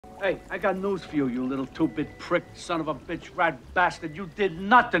Hey, I got news for you, you little two-bit prick, son of a bitch, rat bastard. You did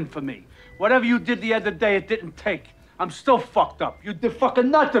nothing for me. Whatever you did the other day, it didn't take. I'm still fucked up. You did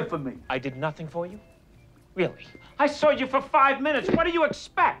fucking nothing for me. I did nothing for you? Really? I saw you for 5 minutes. What do you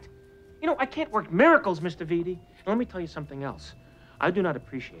expect? You know, I can't work miracles, Mr. Viti. And let me tell you something else. I do not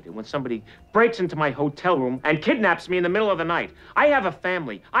appreciate it when somebody breaks into my hotel room and kidnaps me in the middle of the night. I have a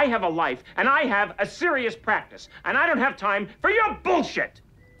family, I have a life, and I have a serious practice. And I don't have time for your bullshit.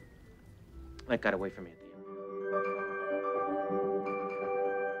 That got away from me.